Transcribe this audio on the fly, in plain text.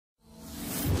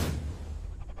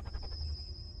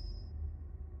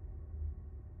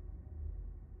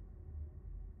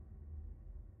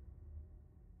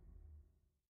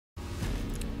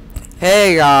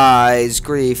Hey guys,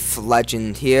 Grief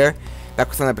Legend here, back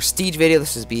with another Prestige video.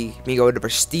 This is me going to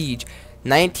Prestige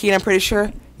 19, I'm pretty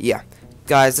sure. Yeah,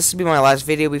 guys, this will be my last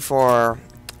video before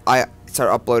I start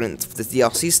uploading the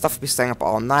DLC stuff. I'll be staying up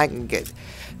all night and get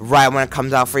right when it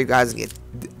comes out for you guys and get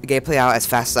gameplay out as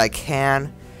fast as I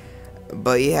can.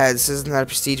 But yeah, this is another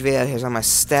Prestige video. Here's all my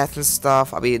stats and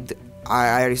stuff.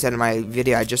 I already said in my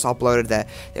video I just uploaded that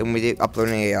I'm going to be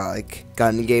uploading a like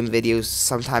gun game videos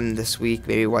sometime this week,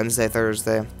 maybe Wednesday,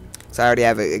 Thursday. So I already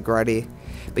have it ready.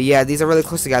 But yeah, these are really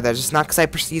close together. It's just not because I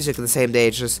prestige it the same day.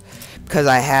 It's just because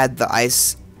I had the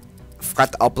ice.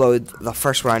 Forgot to upload the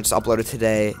first one. I just uploaded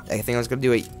today. I think I was gonna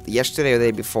do it yesterday or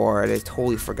the day before, and I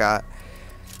totally forgot.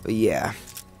 But yeah,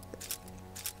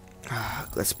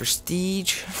 let's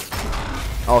prestige.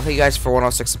 Oh, thank you guys for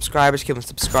 106 subscribers. Keep on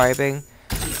subscribing.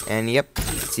 And yep,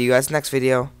 see you guys next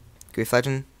video. Grief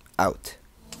Legend out.